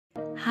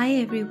Hi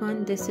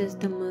everyone, this is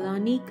the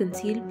Milani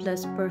Conceal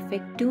Plus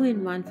Perfect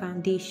 2-in-1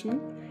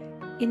 foundation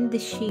in the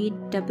shade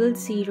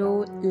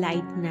 00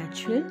 Light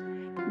Natural.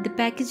 The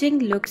packaging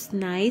looks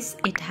nice.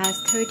 It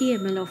has 30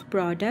 ml of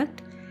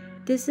product.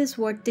 This is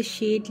what the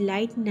shade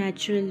Light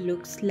Natural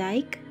looks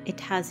like. It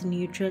has a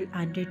neutral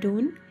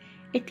undertone.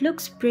 It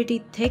looks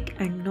pretty thick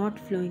and not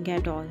flowing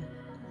at all.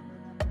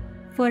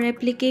 For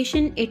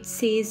application, it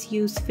says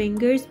use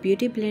fingers,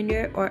 beauty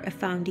blender or a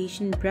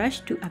foundation brush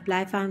to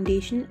apply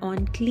foundation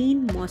on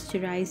clean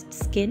moisturized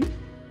skin.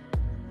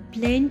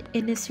 Blend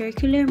in a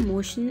circular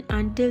motion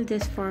until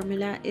this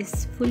formula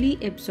is fully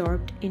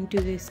absorbed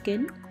into the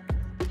skin.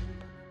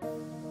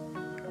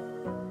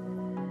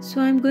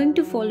 So I'm going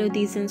to follow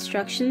these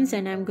instructions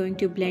and I'm going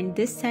to blend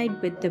this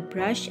side with the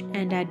brush,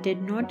 and I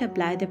did not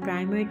apply the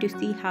primer to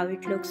see how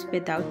it looks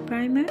without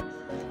primer.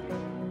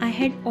 I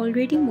had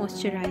already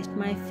moisturized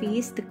my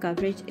face. The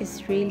coverage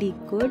is really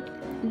good.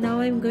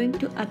 Now I'm going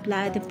to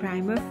apply the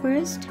primer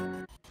first.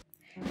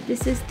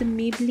 This is the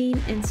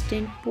Maybelline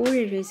Instant Pore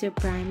Eraser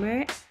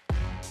Primer.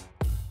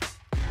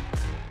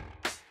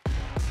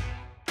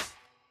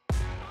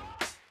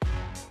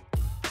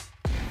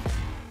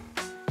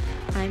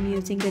 I'm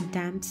using a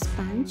damp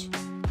sponge.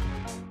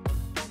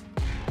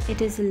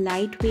 It is a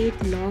lightweight,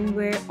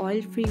 long-wear,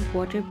 oil-free,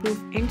 waterproof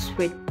and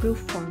sweat-proof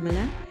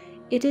formula.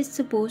 It is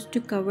supposed to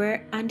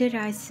cover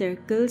under-eye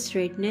circles,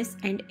 redness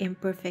and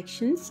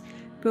imperfections,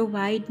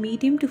 provide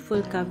medium to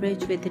full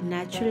coverage with a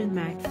natural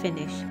matte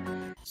finish.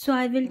 So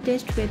I will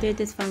test whether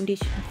this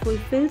foundation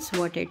fulfills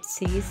what it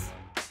says.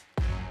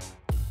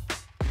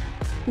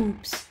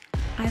 Oops,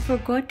 I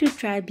forgot to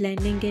try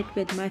blending it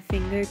with my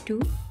finger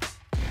too.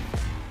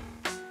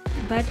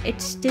 But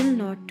it's still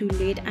not too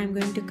late. I'm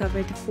going to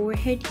cover the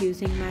forehead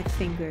using my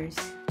fingers.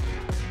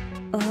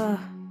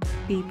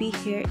 Baby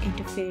hair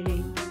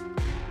interfering.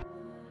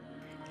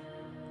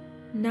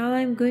 Now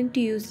I'm going to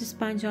use the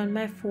sponge on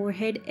my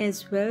forehead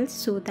as well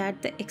so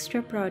that the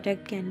extra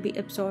product can be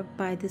absorbed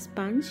by the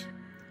sponge.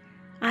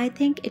 I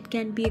think it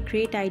can be a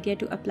great idea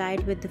to apply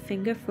it with the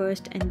finger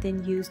first and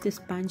then use the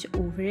sponge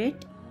over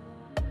it.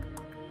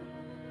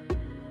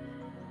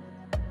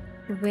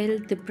 Well,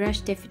 the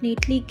brush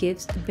definitely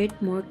gives a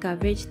bit more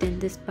coverage than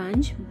the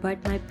sponge,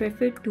 but my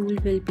preferred tool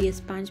will be a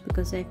sponge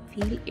because I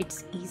feel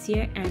it's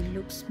easier and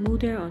looks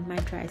smoother on my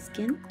dry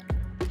skin.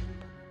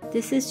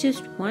 This is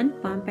just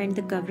one pump and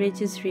the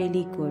coverage is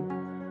really good.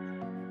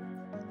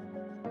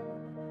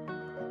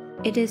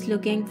 It is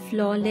looking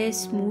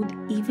flawless, smooth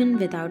even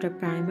without a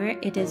primer.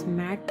 It is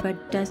matte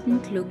but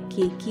doesn't look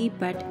cakey,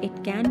 but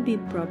it can be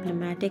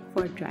problematic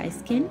for dry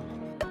skin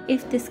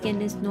if the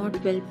skin is not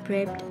well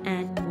prepped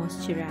and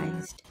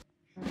moisturized.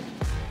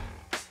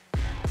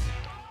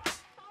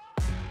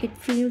 It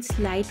feels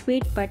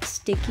lightweight but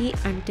sticky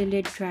until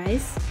it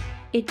dries.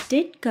 It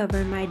did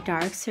cover my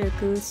dark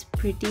circles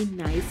pretty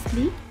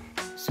nicely,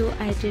 so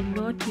I did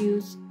not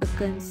use a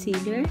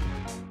concealer.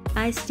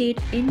 I stayed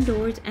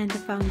indoors and the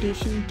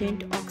foundation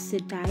didn't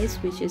oxidize,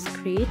 which is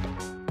great.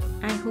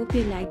 I hope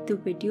you liked the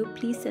video.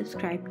 Please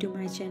subscribe to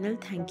my channel.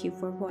 Thank you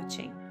for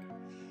watching.